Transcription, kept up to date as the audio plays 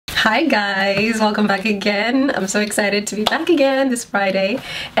Hi guys, welcome back again. I'm so excited to be back again this Friday,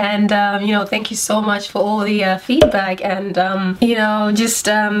 and you know, thank you so much for all the feedback, and you know, just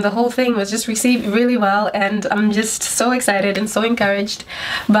the whole thing was just received really well, and I'm just so excited and so encouraged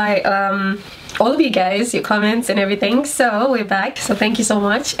by all of you guys, your comments and everything. So we're back, so thank you so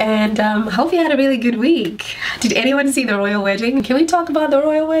much, and hope you had a really good week. Did anyone see the royal wedding? Can we talk about the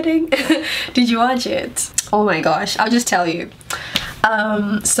royal wedding? Did you watch it? Oh my gosh, I'll just tell you.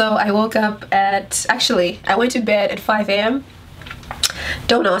 So I woke up at, actually I went to bed at 5 a.m.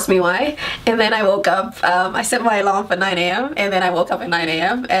 Don't ask me why. And then I woke up, I set my alarm for 9 a.m. and then I woke up at 9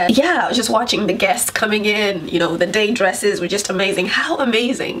 a.m. and yeah, I was just watching the guests coming in. You know, the day dresses were just amazing. How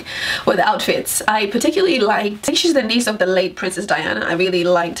amazing were the outfits. I particularly liked, I think she's the niece of the late Princess Diana. I really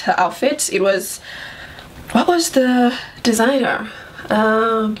liked her outfit. It was, what was the designer?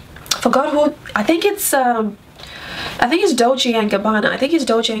 Forgot who, I think it's Dolce and Gabbana. I think it's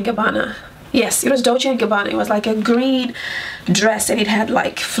Dolce and Gabbana. Yes, it was Dolce and Gabbana. It was like a green dress and it had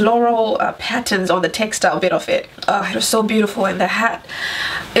like floral patterns on the textile bit of it. It was so beautiful, and the hat,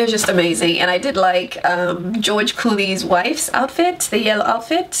 it was just amazing. And I did like George Clooney's wife's outfit, the yellow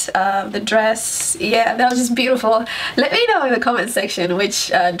outfit, the dress. Yeah, that was just beautiful. Let me know in the comment section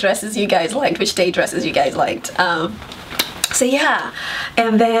which dresses you guys liked, which day dresses you guys liked. So yeah,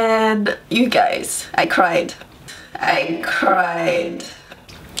 and then you guys, I cried. I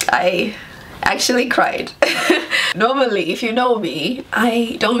actually cried. Normally, if you know me,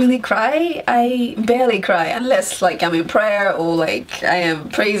 I don't really cry. I barely cry unless like I'm in prayer or like I am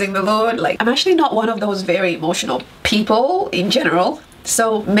praising the Lord. Like, I'm actually not one of those very emotional people in general.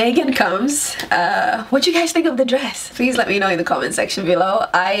 So Megan comes. What do you guys think of the dress? Please let me know in the comment section below.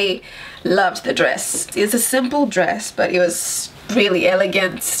 I loved the dress. It's a simple dress, but it was really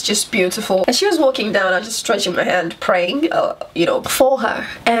elegant, just beautiful. As she was walking down, I was just stretching my hand, praying, you know, for her.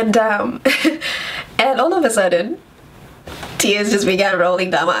 And and all of a sudden, tears just began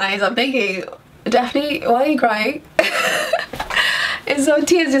rolling down my eyes. I'm thinking, Daphne, why are you crying? And so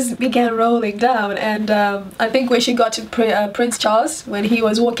tears just began rolling down, and I think when she got to Prince Charles, when he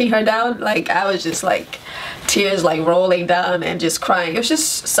was walking her down, like I was just like tears like rolling down and just crying. It was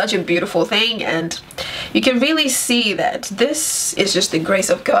just such a beautiful thing, and you can really see that this is just the grace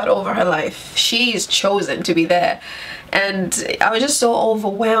of God over her life. She's chosen to be there. And I was just so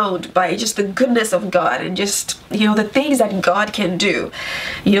overwhelmed by just the goodness of God, and just, you know, the things that God can do,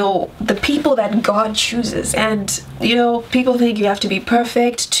 you know, the people that God chooses. And you know, people think you have to be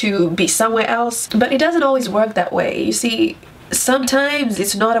perfect to be somewhere else, but it doesn't always work that way. You see, sometimes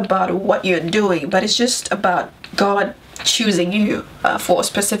it's not about what you're doing, but it's just about God choosing you for a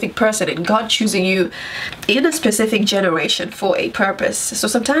specific person, and God choosing you in a specific generation for a purpose. So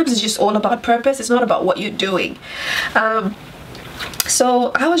sometimes it's just all about purpose. It's not about what you're doing.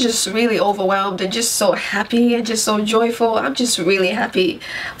 So I was just really overwhelmed and just so happy and just so joyful. I'm just really happy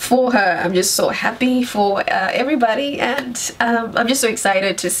for her. I'm just so happy for everybody, and I'm just so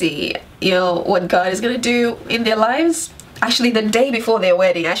excited to see, you know, what God is gonna do in their lives. Actually, the day before their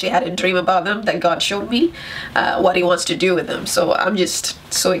wedding, I actually had a dream about them that God showed me what He wants to do with them. So I'm just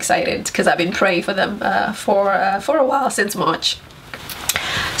so excited because I've been praying for them for a while, since March.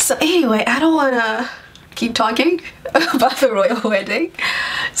 So anyway, I don't want to keep talking about the royal wedding.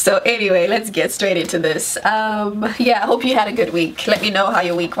 So anyway, let's get straight into this. Yeah, I hope you had a good week. Let me know how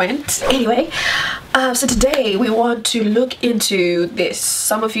your week went. Anyway, so today we want to look into this.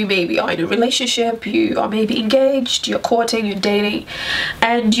 Some of you maybe are in a relationship, you are maybe engaged, you're courting, you're dating,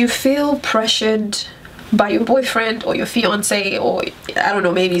 and you feel pressured by your boyfriend or your fiance, or I don't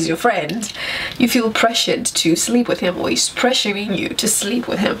know, maybe he's your friend. You feel pressured to sleep with him, or he's pressuring you to sleep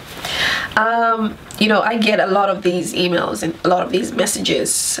with him. You know, I get a lot of these emails and a lot of these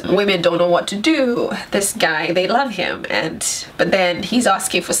messages. Women don't know what to do. This guy, they love him, but then he's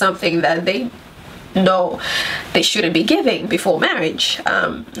asking for something that they know they shouldn't be giving before marriage.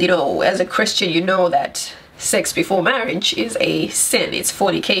 You know, as a Christian, you know that sex before marriage is a sin. It's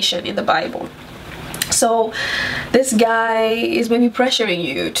fornication in the Bible. So this guy is maybe pressuring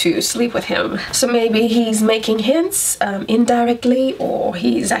you to sleep with him. So maybe he's making hints indirectly, or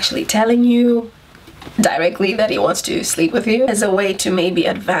he's actually telling you directly that he wants to sleep with you as a way to maybe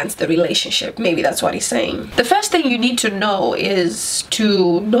advance the relationship. Maybe that's what he's saying. The first thing you need to know is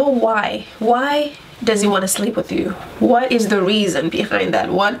to know why. Why does he want to sleep with you? What is the reason behind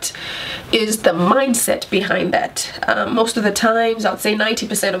that? What is the mindset behind that? Most of the times, I'll say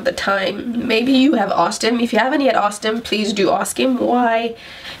 90% of the time, maybe you have asked him. If you haven't yet asked him, please do ask him why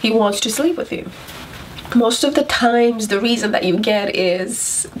he wants to sleep with you. Most of the times, the reason that you get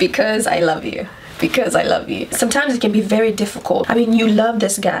is because I love you. because I love you. Sometimes it can be very difficult. I mean, you love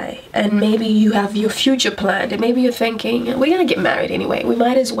this guy and maybe you have your future planned and maybe you're thinking, we're gonna get married anyway, we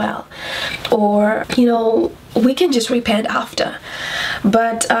might as well. Or, you know, we can just repent after.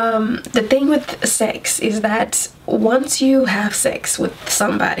 But the thing with sex is that once you have sex with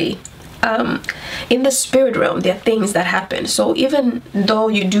somebody, in the spirit realm, there are things that happen. So even though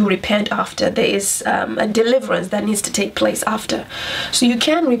you do repent after, there is a deliverance that needs to take place after. So you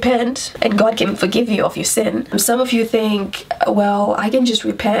can repent and God can forgive you of your sin. Some of you think, well, I can just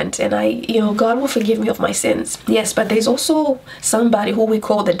repent and God will forgive me of my sins. Yes, but there's also somebody who we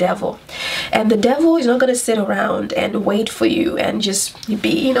call the devil. And the devil is not going to sit around and wait for you and just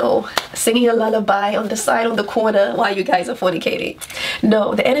be, singing a lullaby on the side of the corner while you guys are fornicating.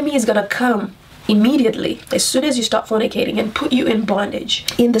 No, the enemy is going to come immediately as soon as you stop fornicating and put you in bondage,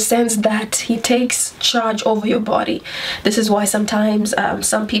 in the sense that he takes charge over your body. This is why sometimes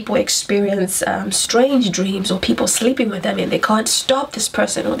some people experience strange dreams, or people sleeping with them and they can't stop this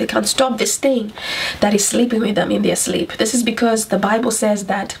person, or they can't stop this thing that is sleeping with them in their sleep. This is because the Bible says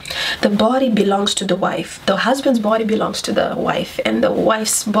that the body belongs to the wife, the husband's body belongs to the wife, and the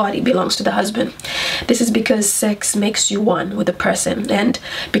wife's body belongs to the husband. This is because sex makes you one with the person, and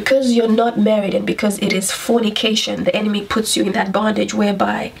because you're not married and because it is fornication, the enemy puts you in that bondage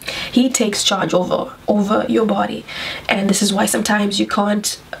whereby he takes charge over your body. And this is why sometimes you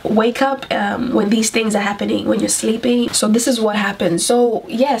can't wake up when these things are happening, when you're sleeping. So this is what happens. So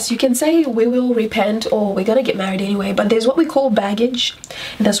yes, you can say we will repent or we're gonna get married anyway, but there's what we call baggage,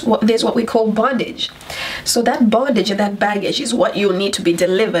 and there's what we call bondage. So that bondage and that baggage is what you need to be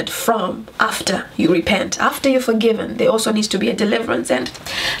delivered from after you repent. After you're forgiven, there also needs to be a deliverance, and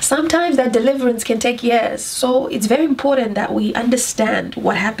sometimes that deliverance can take years. So it's very important that we understand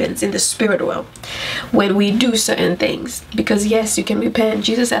what happens in the spirit world when we do certain things, because yes, you can repent.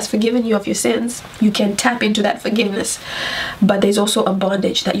 Jesus has forgiven you of your sins. You can tap into that forgiveness, but there's also a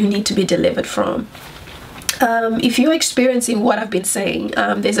bondage that you need to be delivered from. If you're experiencing what I've been saying,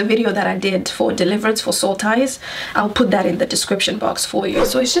 there's a video that I did for deliverance for soul ties. I'll put that in the description box for you.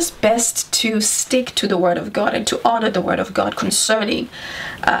 So it's just best to stick to the word of God and to honor the word of God concerning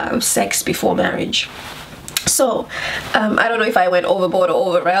sex before marriage. So I don't know if I went overboard or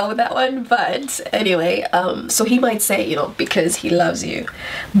over rail with that one, but anyway, so he might say, because he loves you,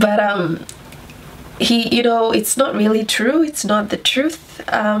 but it's not really true. It's not the truth.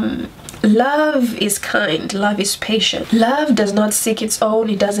 Love is kind. Love is patient. Love does not seek its own.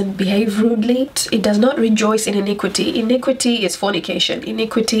 It doesn't behave rudely. It does not rejoice in iniquity. Iniquity is fornication.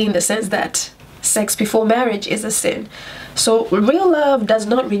 Iniquity in the sense that sex before marriage is a sin. So real love does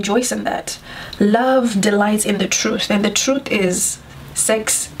not rejoice in that. Love delights in the truth, and the truth is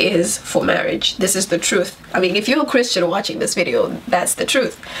sex is for marriage. This is the truth. I mean, if you're a Christian watching this video, that's the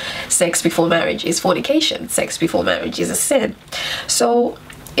truth. Sex before marriage is fornication. Sex before marriage is a sin. So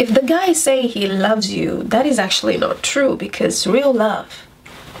if the guy say he loves you, that is actually not true, because real love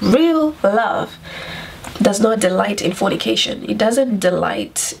does not delight in fornication. It doesn't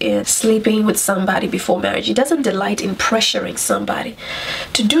delight in sleeping with somebody before marriage. It doesn't delight in pressuring somebody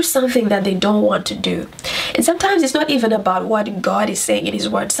to do something that they don't want to do. And sometimes it's not even about what God is saying in his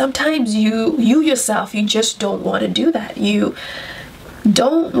word. Sometimes you yourself, you just don't want to do that. You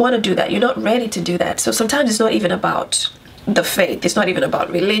don't want to do that. You're not ready to do that. So sometimes it's not even about the faith. It's not even about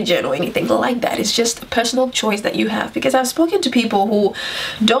religion or anything like that. It's just a personal choice that you have. Because I've spoken to people who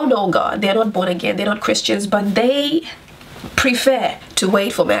don't know God. They're not born again. They're not Christians, but they prefer to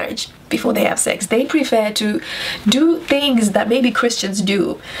wait for marriage before they have sex. They prefer to do things that maybe Christians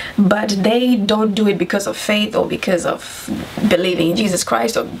do, but they don't do it because of faith or because of believing in Jesus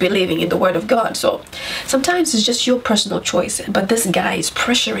Christ or believing in the word of God. So sometimes it's just your personal choice, but this guy is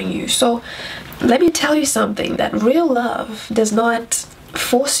pressuring you. So let me tell you something, that real love does not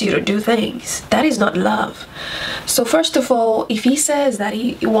force you to do things. That is not love. So first of all, if he says that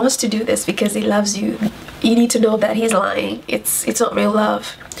he wants to do this because he loves you, you need to know that he's lying. It's not real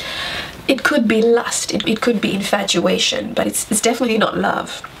love. It could be lust, it could be infatuation, but it's definitely not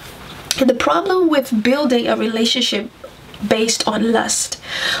love. And the problem with building a relationship based on lust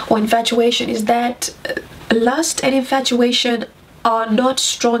or infatuation is that lust and infatuation are not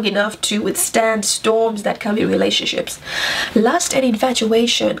strong enough to withstand storms that come in relationships. Lust and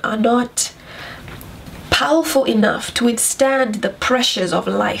infatuation are not powerful enough to withstand the pressures of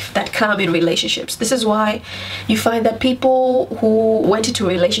life that come in relationships. This is why you find that people who went into a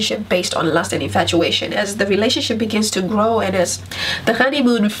relationship based on lust and infatuation, as the relationship begins to grow and as the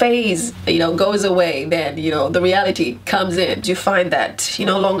honeymoon phase, goes away, then, the reality comes in. You find that you're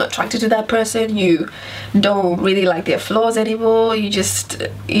no longer attracted to that person. You don't really like their flaws anymore. You just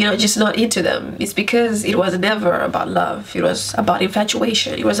not into them. It's because it was never about love. It was about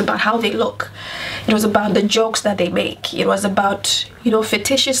infatuation. It was about how they look. It was about the jokes that they make. It was about,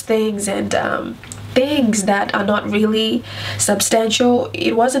 fictitious things and things that are not really substantial.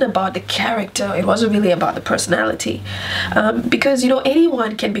 It wasn't about the character. It wasn't really about the personality. Because,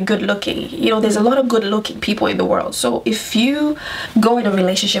 anyone can be good looking. There's a lot of good looking people in the world. So if you go in a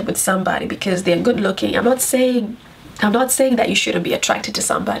relationship with somebody because they're good looking, I'm not saying that you shouldn't be attracted to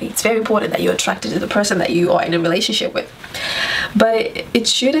somebody. It's very important that you're attracted to the person that you are in a relationship with. But it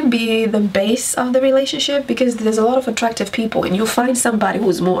shouldn't be the base of the relationship, because there's a lot of attractive people and you'll find somebody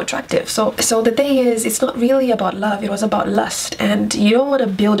who's more attractive. So the thing is, it's not really about love. It was about lust, and you don't want to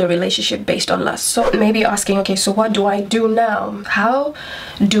build a relationship based on lust. So maybe you're asking, okay, so what do I do now? How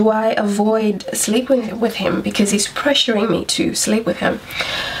do I avoid sleeping with him because he's pressuring me to sleep with him?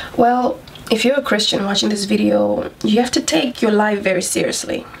 Well, if you're a Christian watching this video, you have to take your life very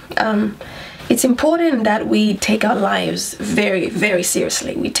seriously. It's important that we take our lives very, very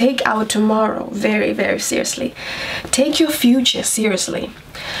seriously. We take our tomorrow very, very seriously. Take your future seriously.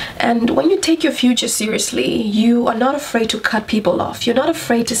 And when you take your future seriously, you are not afraid to cut people off. You're not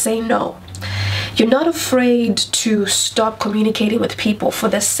afraid to say no. You're not afraid to stop communicating with people for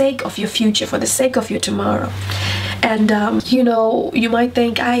the sake of your future, for the sake of your tomorrow. And you might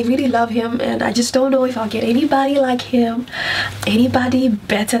think, I really love him and I just don't know if I'll get anybody like him, anybody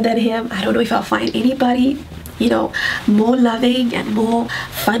better than him. I don't know if I'll find anybody, more loving and more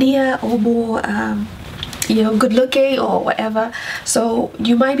funnier or more good looking or whatever. So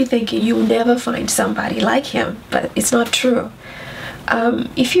you might be thinking you'll never find somebody like him, but it's not true.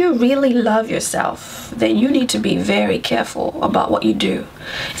 If you really love yourself, then you need to be very careful about what you do.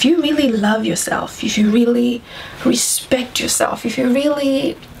 If you really love yourself, if you really respect yourself, if you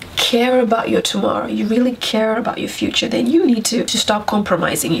really care about your tomorrow, you really care about your future, then you need to stop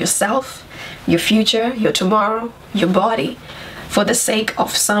compromising yourself, your future, your tomorrow, your body, for the sake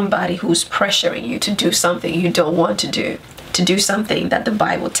of somebody who's pressuring you to do something you don't want to do something that the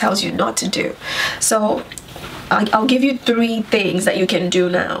Bible tells you not to do. So I'll give you 3 things that you can do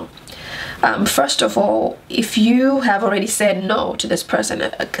now. First of all, if you have already said no to this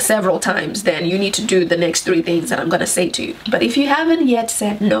person several times, then you need to do the next 3 things that I'm going to say to you. But if you haven't yet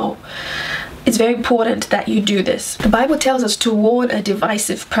said no, it's very important that you do this. The Bible tells us to warn a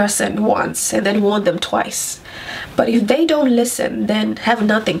divisive person once and then warn them twice. But if they don't listen, then have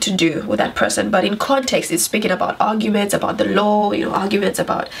nothing to do with that person. But in context, it's speaking about arguments about the law, arguments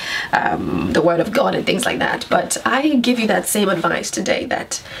about the word of God and things like that. But I give you that same advice today,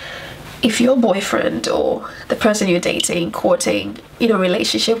 that if your boyfriend or the person you're dating, courting, in a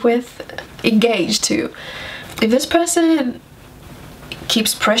relationship with, engaged to, if this person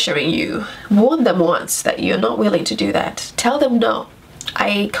keeps pressuring you, warn them once that you're not willing to do that. Tell them no.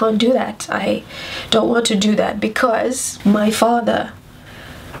 I can't do that. I don't want to do that because my Father,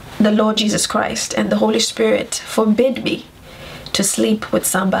 the Lord Jesus Christ, and the Holy Spirit forbid me to sleep with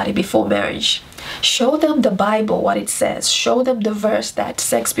somebody before marriage. Show them the Bible, what it says. Show them the verse that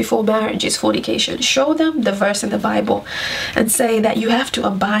sex before marriage is fornication. Show them the verse in the Bible and say that you have to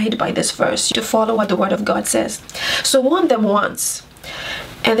abide by this verse to follow what the Word of God says. So warn them once.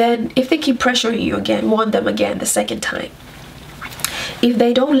 And then if they keep pressuring you again, warn them again the second time. If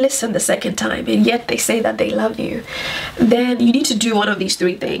they don't listen the second time and yet they say that they love you, then you need to do one of these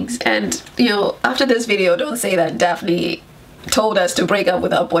 3 things. And after this video, don't say that Daphne told us to break up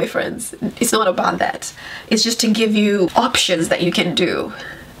with our boyfriends. It's not about that. It's just to give you options that you can do.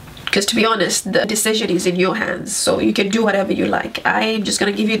 Because to be honest, the decision is in your hands, so you can do whatever you like. I'm just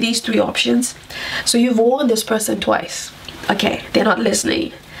gonna give you these 3 options. So you've warned this person twice. Okay, they're not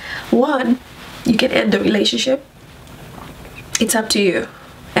listening. 1, you can end the relationship. It's up to you.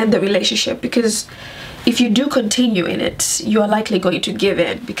 End the relationship, because if you do continue in it, you are likely going to give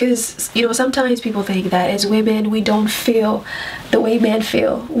in. Because sometimes people think that as women we don't feel the way men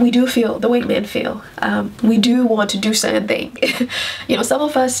feel. We do feel the way men feel. We do want to do certain things. Some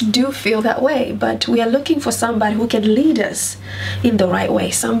of us do feel that way, but we are looking for somebody who can lead us in the right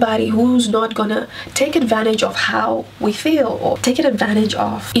way. Somebody who's not gonna take advantage of how we feel or take advantage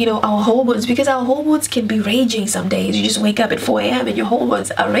of our hormones, because our hormones can be raging some days. You just wake up at 4 a.m. and your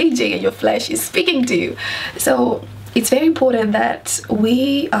hormones are raging and your flesh is speaking to you. So it's very important that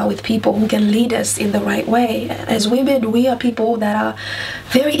we are with people who can lead us in the right way. As women, we are people that are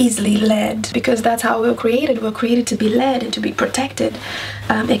very easily led, because that's how we're created. We're created to be led and to be protected,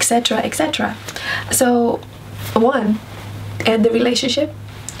 etc., etc. So 1, end the relationship.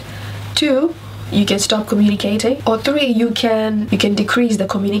 2, you can stop communicating. Or 3, you can decrease the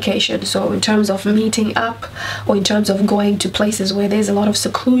communication. So in terms of meeting up, or in terms of going to places where there's a lot of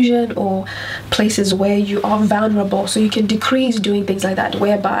seclusion, or places where you are vulnerable, so you can decrease doing things like that,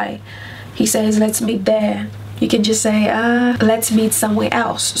 whereby he says let's meet there, you can just say let's meet somewhere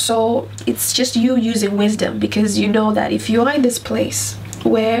else. So it's just you using wisdom, because you know that if you are in this place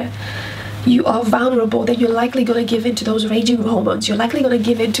where you are vulnerable, then you're likely going to give in to those raging hormones. You're likely going to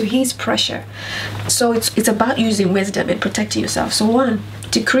give in to his pressure. So it's about using wisdom and protecting yourself. So 1,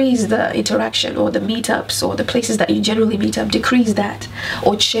 decrease the interaction, or the meetups, or the places that you generally meet up. Decrease that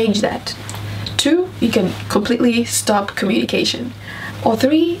or change that. 2, you can completely stop communication. Or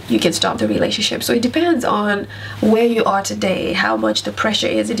 3, you can stop the relationship. So it depends on where you are today, how much the pressure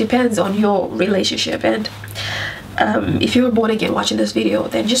is. It depends on your relationship. And if you're born again watching this video,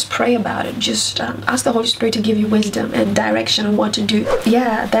 then just pray about it. Just ask the Holy Spirit to give you wisdom and direction on what to do.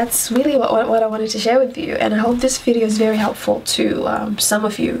 Yeah, that's really what I wanted to share with you, and I hope this video is very helpful to some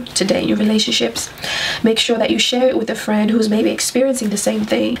of you today in your relationships. Make sure that you share it with a friend who's maybe experiencing the same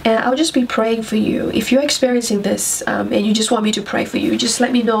thing, and I'll just be praying for you. If you're experiencing this and you just want me to pray for you, just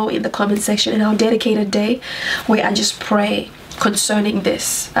let me know in the comment section, and I'll dedicate a day where I just pray concerning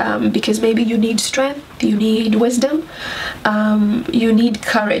this, because maybe you need strength, you need wisdom, you need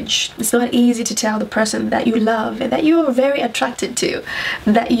courage. It's not easy to tell the person that you love and that you are very attracted to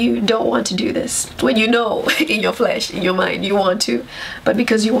that you don't want to do this, when you know in your flesh, in your mind, you want to, but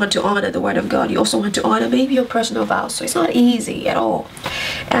because you want to honor the word of God, you also want to honor maybe your personal vows. So it's not easy at all.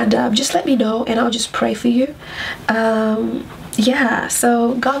 And just let me know, and I'll just pray for you. Yeah,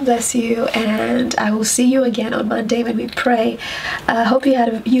 so God bless you, and I will see you again on Monday when we pray. Hope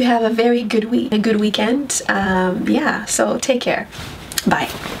you have a very good week, a good weekend. Yeah, so take care. Bye.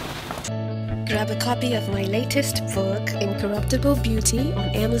 Grab a copy of my latest book, Incorruptible Beauty, on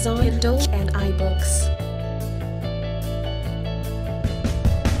Amazon, Kindle, and iBooks.